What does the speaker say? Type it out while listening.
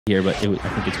here, but I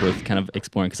think it's worth kind of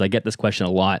exploring because I get this question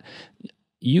a lot.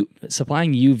 You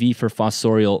supplying UV for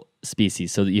fossorial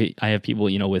species. So I have people,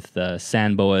 with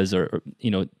sand boas or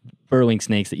burrowing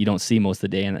snakes that you don't see most of the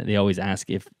day, and they always ask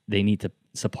if they need to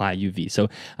supply UV. So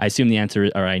I assume the answer,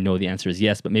 or I know the answer is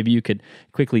yes, but maybe you could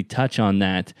quickly touch on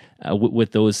that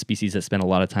with those species that spend a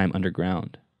lot of time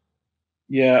underground.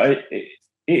 Yeah, it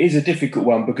is a difficult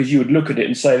one because you would look at it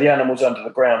and say the animal's under the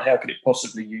ground, how could it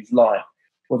possibly use light?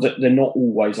 Well, they're not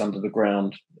always under the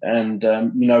ground. And,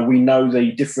 we know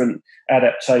the different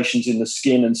adaptations in the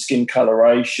skin and skin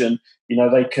coloration.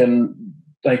 They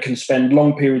can spend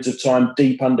long periods of time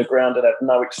deep underground and have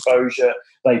no exposure.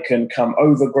 They can come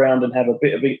over ground and have a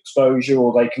bit of exposure,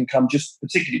 or they can come just,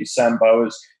 particularly with sand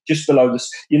boas, just below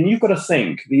this. You've got to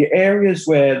think the areas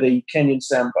where the Kenyan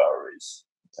sand boa is,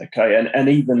 okay, and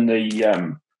even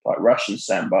the like Russian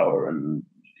sand boa, and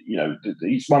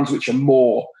these ones which are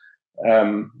more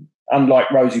unlike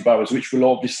rosy boas, which will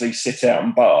obviously sit out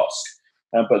and bask,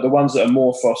 but the ones that are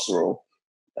more fossorial,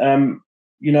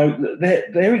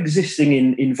 they're existing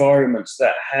in environments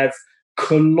that have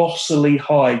colossally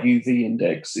high UV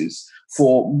indexes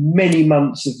for many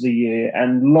months of the year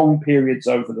and long periods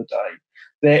over the day.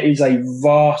 There is a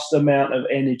vast amount of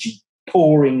energy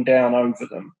pouring down over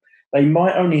them. They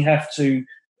might only have to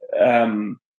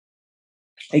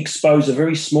expose a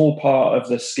very small part of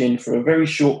the skin for a very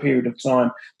short period of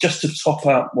time just to top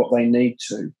up what they need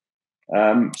to.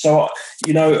 I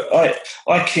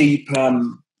keep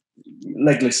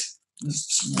legless,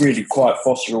 really quite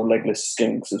fossorial legless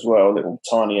skinks as well, little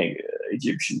tiny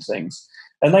Egyptian things.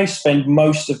 And they spend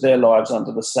most of their lives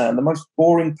under the sand. The most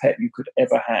boring pet you could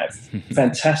ever have.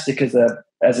 Fantastic as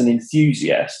an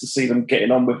enthusiast to see them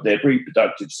getting on with their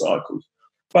reproductive cycles.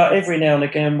 But every now and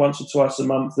again, once or twice a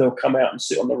month, they'll come out and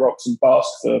sit on the rocks and bask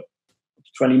for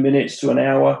 20 minutes to an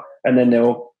hour, and then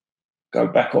they'll go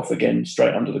back off again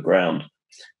straight under the ground.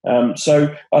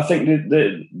 So I think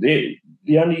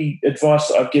the only advice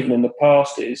that I've given in the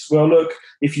past is, well, look,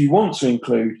 if you want to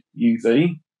include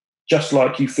UV, just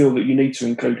like you feel that you need to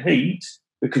include heat,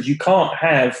 because you can't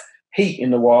have heat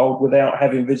in the wild without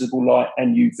having visible light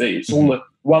and UV. It's all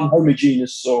one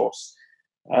homogeneous source.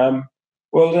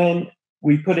 Well, then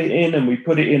we put it in, and we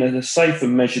put it in a safe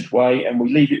and measured way, and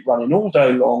we leave it running all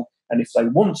day long. And if they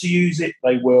want to use it,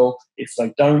 they will. If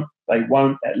they don't, they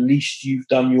won't. At least you've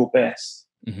done your best.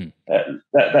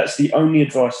 That's the only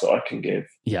advice that I can give.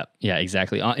 Yeah,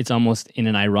 exactly. It's almost in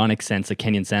an ironic sense, a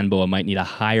Kenyan sand boa might need a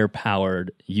higher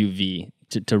powered UV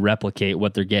to replicate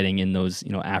what they're getting in those,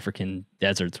 African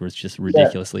deserts where it's just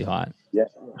ridiculously hot.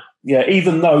 Yeah.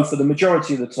 Even though for the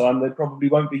majority of the time they probably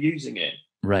won't be using it.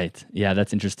 Right. Yeah,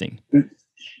 that's interesting.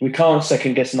 We can't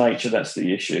second guess nature. That's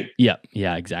the issue. Yeah,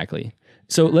 exactly.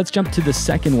 So let's jump to the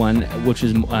second one, which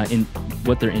is in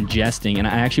what they're ingesting. And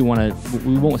I actually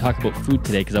we won't talk about food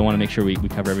today because I want to make sure we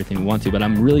cover everything we want to, but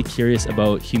I'm really curious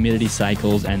about humidity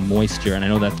cycles and moisture. And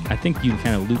I think you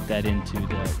kind of loop that into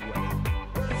the